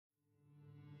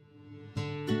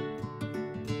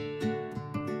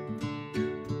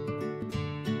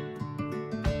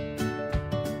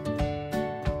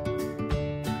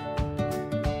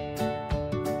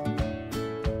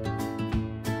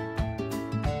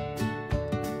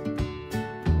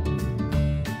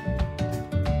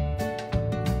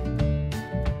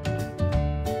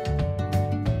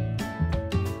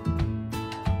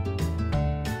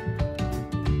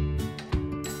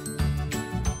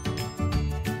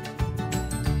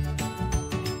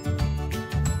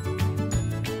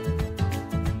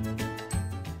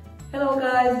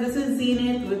guys, this is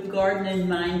Zenith with Gardening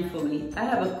Mindfully. I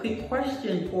have a quick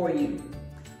question for you.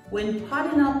 When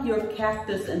potting up your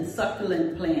cactus and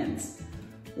succulent plants,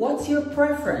 what's your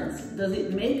preference? Does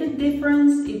it make a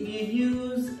difference if you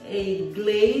use a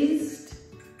glazed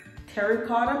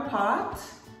terracotta pot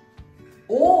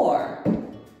or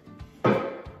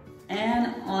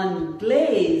an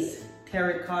unglazed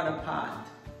terracotta pot?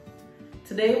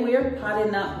 Today we're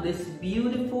potting up this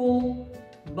beautiful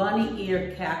bunny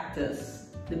ear cactus.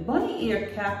 The bunny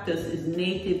ear cactus is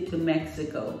native to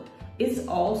Mexico. It's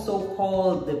also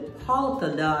called the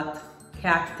polka dot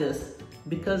cactus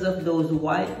because of those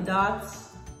white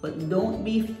dots, but don't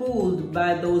be fooled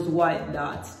by those white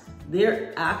dots.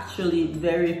 They're actually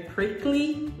very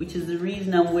prickly, which is the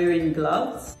reason I'm wearing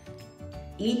gloves.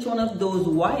 Each one of those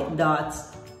white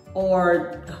dots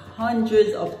are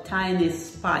hundreds of tiny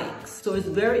spikes. So it's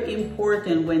very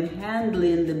important when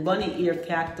handling the bunny ear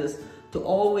cactus to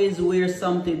always wear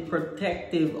something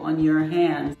protective on your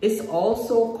hands. It's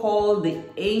also called the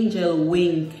angel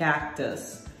wing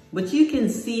cactus, but you can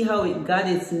see how it got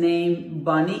its name,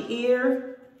 bunny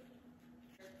ear.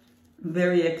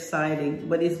 Very exciting,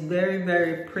 but it's very,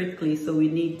 very prickly, so we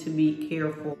need to be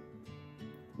careful.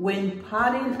 When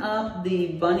potting up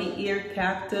the bunny ear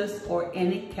cactus, or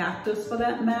any cactus for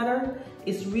that matter,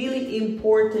 it's really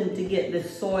important to get the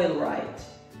soil right.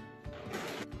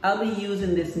 I'll be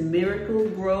using this Miracle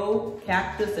Grow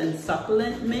cactus and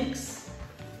succulent mix.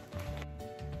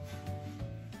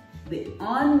 The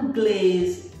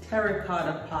unglazed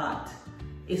terracotta pot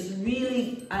is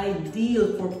really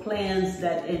ideal for plants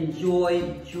that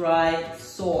enjoy dry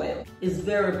soil. It's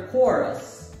very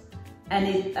porous, and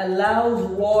it allows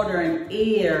water and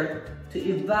air to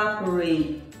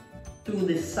evaporate through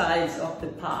the sides of the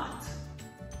pot.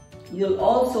 You'll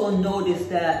also notice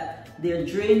that there are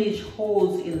drainage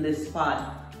holes in this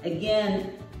pot.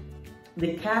 Again,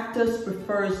 the cactus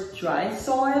prefers dry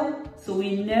soil, so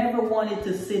we never want it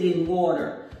to sit in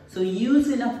water. So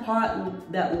using a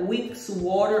pot that wicks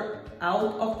water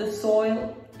out of the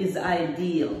soil is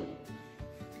ideal.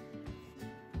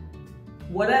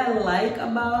 What I like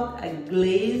about a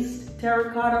glazed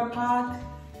terracotta pot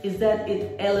is that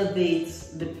it elevates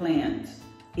the plant.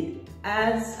 It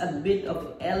adds a bit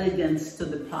of elegance to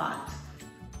the pot.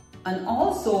 And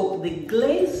also the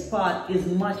glazed pot is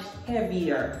much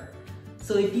heavier.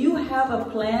 So if you have a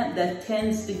plant that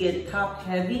tends to get top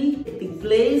heavy, the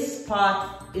glazed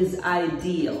pot is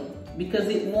ideal because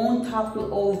it won't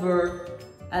topple over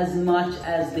as much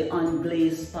as the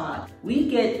unglazed pot. We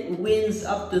get winds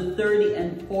up to 30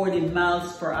 and 40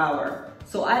 miles per hour.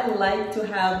 So I like to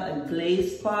have a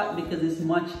glazed pot because it's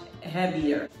much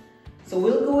heavier. So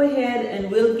we'll go ahead and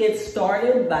we'll get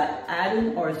started by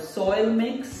adding our soil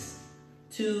mix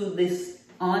to this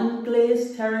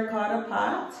unglazed terracotta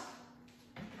pot.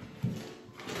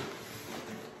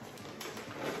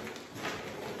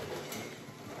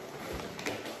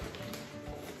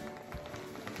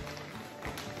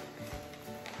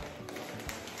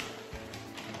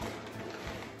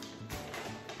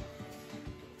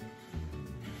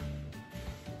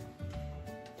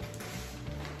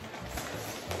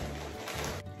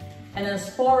 And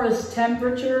as far as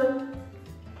temperature,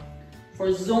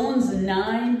 for zones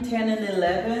 9, 10, and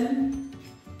 11,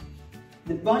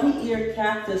 the bunny ear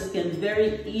cactus can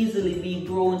very easily be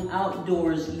grown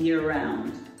outdoors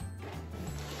year-round.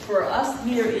 For us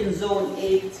here in zone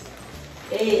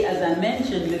 8A, as I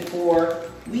mentioned before,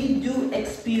 we do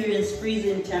experience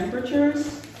freezing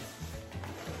temperatures.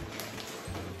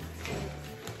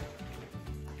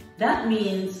 That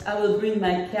means I will bring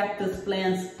my cactus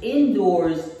plants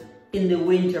indoors in the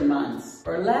winter months.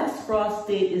 Our last frost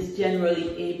date is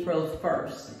generally April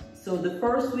 1st. So the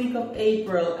first week of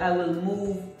April, I will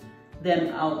move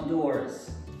them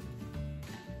outdoors.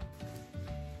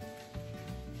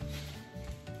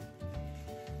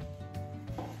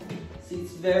 See,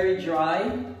 it's very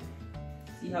dry.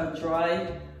 See how dry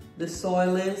the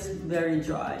soil is? Very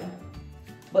dry.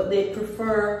 But they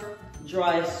prefer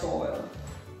dry soil.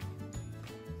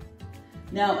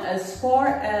 Now, as far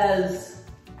as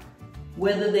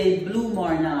whether they bloom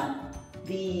or not,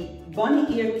 the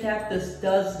bunny ear cactus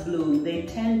does bloom. They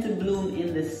tend to bloom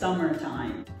in the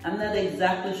summertime. I'm not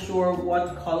exactly sure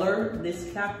what color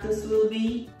this cactus will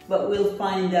be, but we'll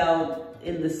find out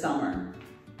in the summer.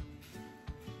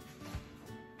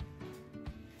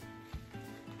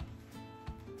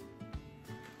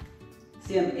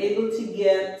 See, I'm able to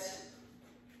get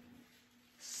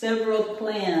several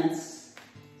plants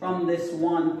from this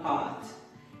one pot.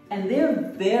 And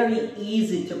they're very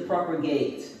easy to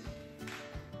propagate.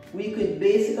 We could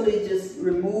basically just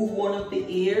remove one of the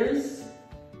ears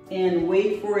and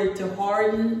wait for it to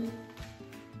harden.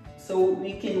 So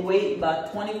we can wait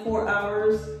about 24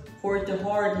 hours for it to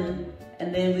harden,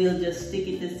 and then we'll just stick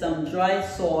it to some dry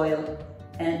soil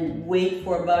and wait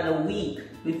for about a week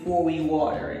before we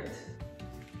water it.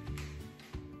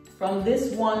 From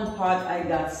this one pot, I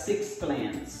got 6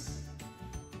 plants.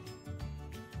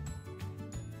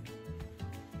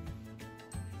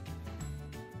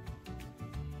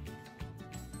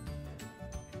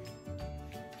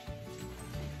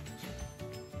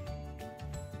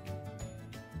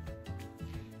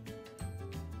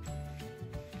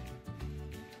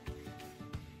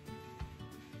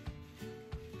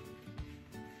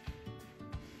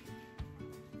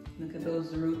 Look at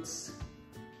those roots.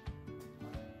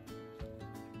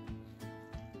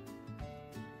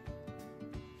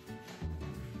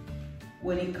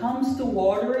 When it comes to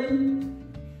watering,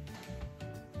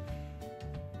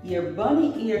 your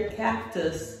bunny ear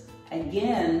cactus,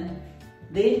 again,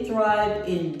 they thrive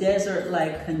in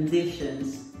desert-like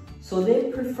conditions. So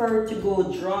they prefer to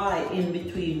go dry in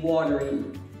between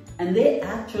watering. And they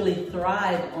actually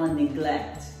thrive on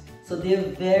neglect. So they're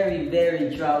very,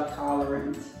 very drought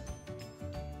tolerant.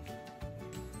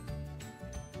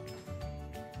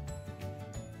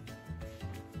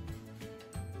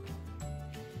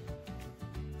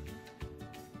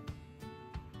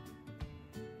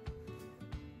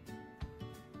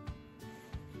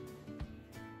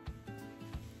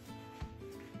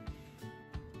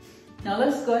 Now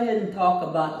let's go ahead and talk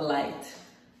about light.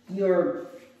 Your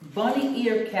bunny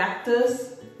ear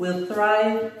cactus will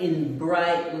thrive in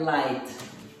bright light,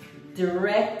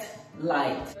 direct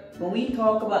light. When we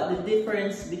talk about the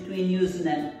difference between using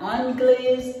an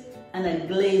unglazed and a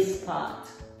glazed pot,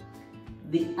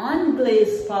 the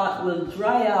unglazed pot will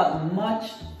dry out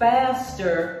much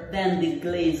faster than the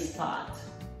glazed pot.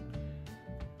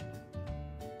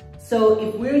 So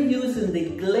if we're using the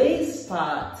glazed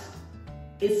pot,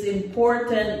 it's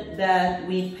important that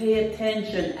we pay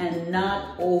attention and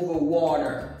not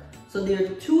overwater. So there are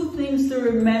 2 things to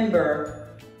remember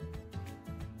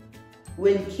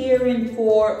when caring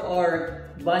for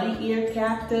our bunny ear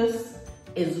cactus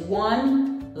is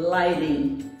 1,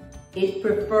 lighting. It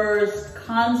prefers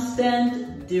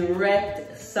constant,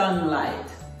 direct sunlight.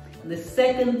 The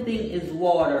second thing is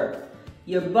water.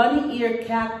 Your bunny ear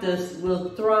cactus will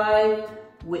thrive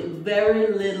with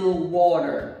very little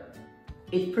water.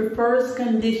 It prefers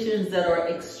conditions that are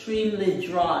extremely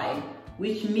dry,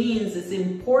 which means it's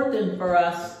important for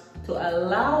us to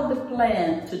allow the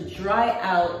plant to dry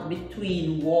out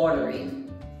between watering.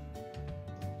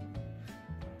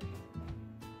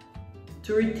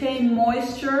 To retain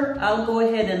moisture, I'll go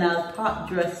ahead and I'll top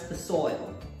dress the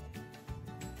soil.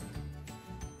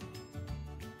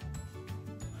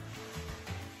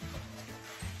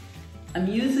 I'm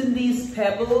using these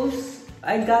pebbles.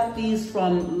 I got these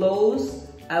from Lowe's.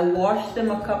 I washed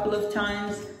them a couple of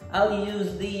times. I'll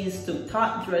use these to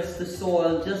top dress the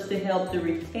soil just to help to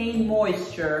retain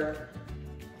moisture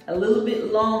a little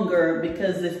bit longer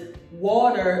because the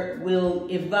water will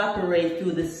evaporate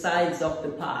through the sides of the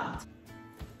pot.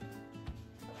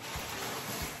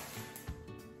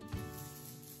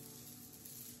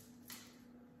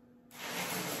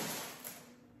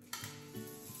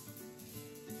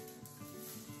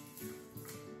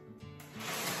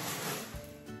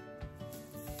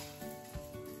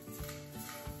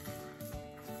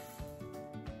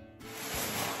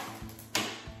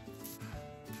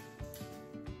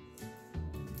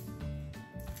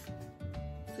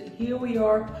 Here we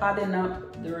are potting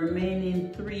up the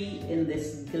remaining 3 in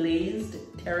this glazed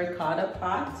terracotta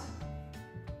pot.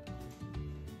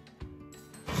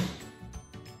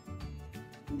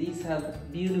 These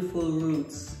have beautiful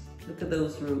roots. Look at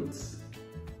those roots.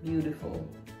 Beautiful.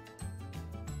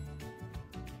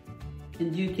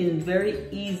 And you can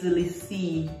very easily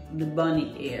see the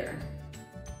bunny ear.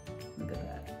 Look at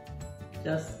that.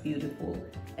 Just beautiful.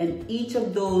 And each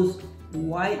of those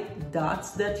white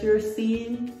dots that you're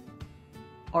seeing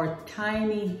are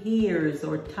tiny hairs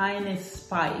or tiny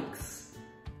spikes.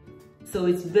 So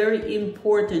it's very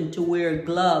important to wear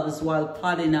gloves while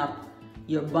potting up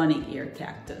your bunny ear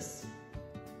cactus.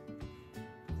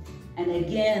 And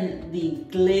again, the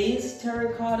glazed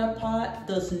terracotta pot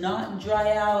does not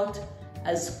dry out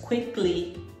as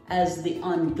quickly as the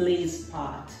unglazed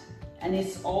pot. And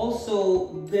it's also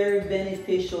very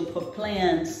beneficial for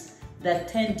plants that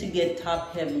tend to get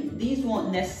top heavy. These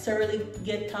won't necessarily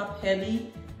get top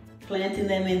heavy, planting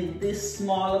them in this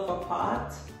small of a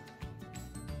pot.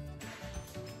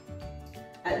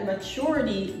 At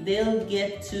maturity, they'll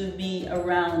get to be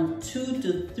around 2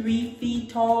 to 3 feet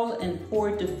tall and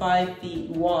 4 to 5 feet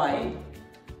wide.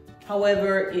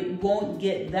 However, it won't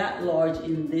get that large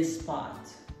in this pot.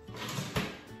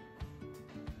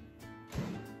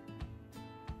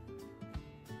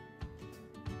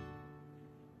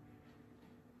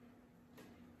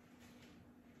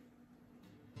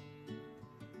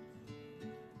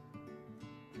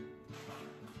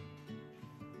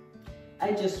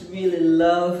 I just really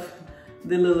love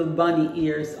the little bunny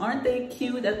ears. Aren't they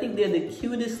cute? I think they're the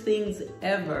cutest things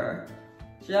ever.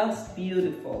 Just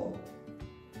beautiful.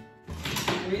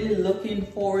 Really looking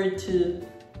forward to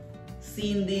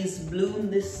seeing these bloom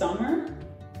this summer.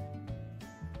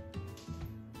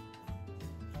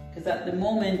 Because at the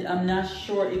moment, I'm not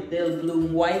sure if they'll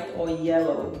bloom white or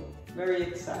yellow. Very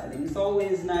exciting. It's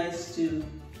always nice to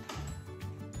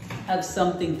have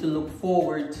something to look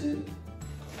forward to.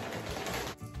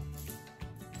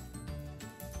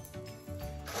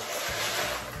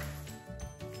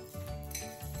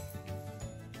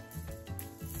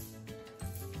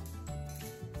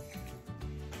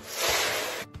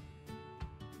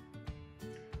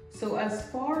 So as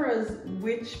far as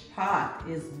which pot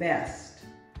is best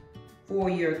for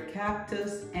your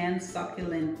cactus and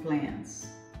succulent plants,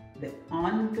 the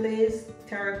unglazed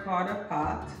terracotta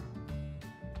pot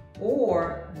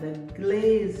or the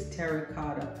glazed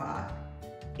terracotta pot,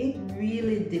 it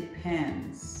really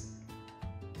depends.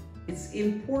 It's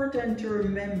important to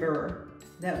remember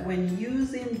that when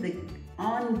using the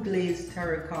unglazed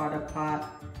terracotta pot,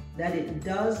 that it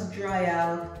does dry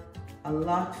out a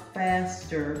lot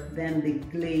faster than the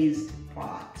glazed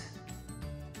pot.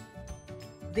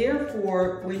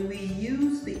 Therefore, when we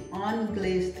use the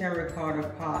unglazed terracotta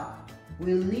pot,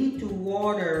 we'll need to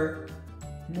water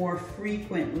more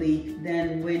frequently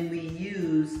than when we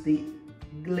use the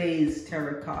glazed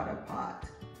terracotta pot.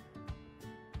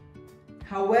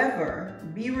 However,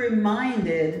 be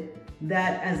reminded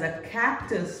that as a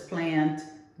cactus plant,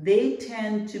 they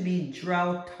tend to be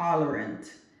drought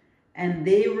tolerant, and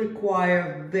they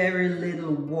require very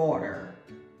little water.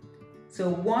 So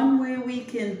one way we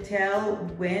can tell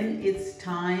when it's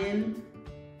time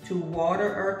to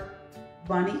water our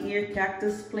bunny ear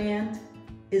cactus plant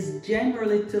is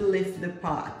generally to lift the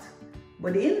pot.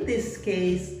 But in this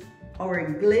case, our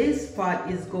glazed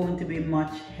pot is going to be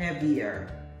much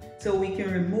heavier. So we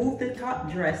can remove the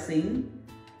top dressing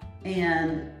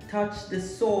and touch the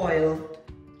soil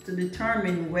to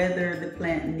determine whether the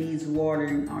plant needs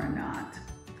watering or not.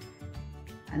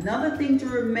 Another thing to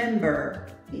remember,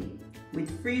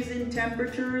 with freezing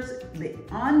temperatures, the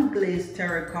unglazed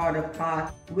terracotta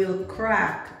pot will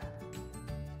crack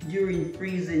during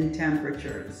freezing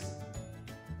temperatures,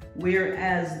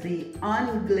 whereas the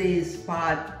unglazed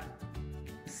pot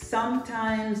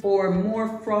sometimes are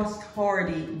more frost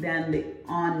hardy than the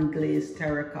unglazed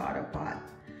terracotta pot.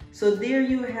 So there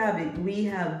you have it. We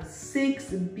have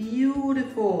 6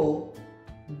 beautiful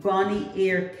bunny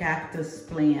ear cactus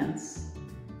plants,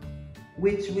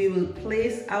 which we will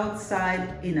place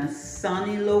outside in a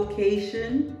sunny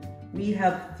location. We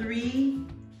have 3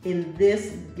 in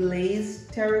this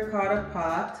glazed terracotta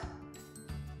pot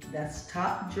that's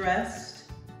top dressed.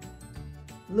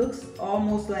 Looks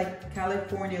almost like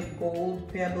California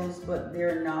gold pebbles, but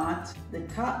they're not. The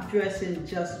top dressing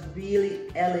just really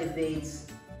elevates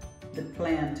the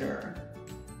planter.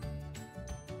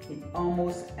 It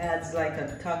almost adds like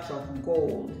a touch of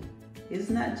gold.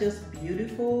 Isn't that just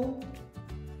beautiful?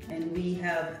 And we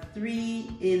have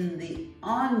 3 in the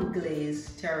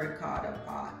unglazed terracotta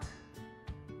pot.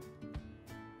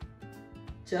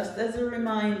 Just as a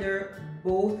reminder,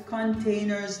 both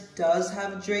containers does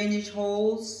have drainage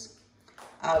holes.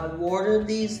 I'll water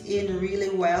these in really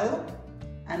well,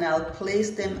 and I'll place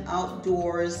them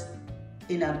outdoors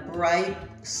in a bright,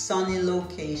 sunny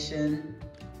location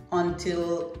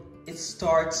until it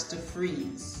starts to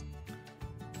freeze.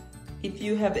 If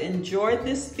you have enjoyed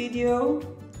this video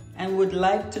and would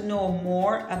like to know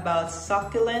more about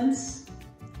succulents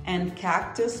and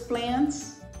cactus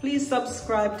plants, please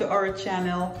subscribe to our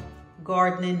channel,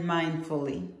 Gardening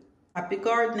Mindfully. Happy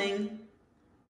gardening!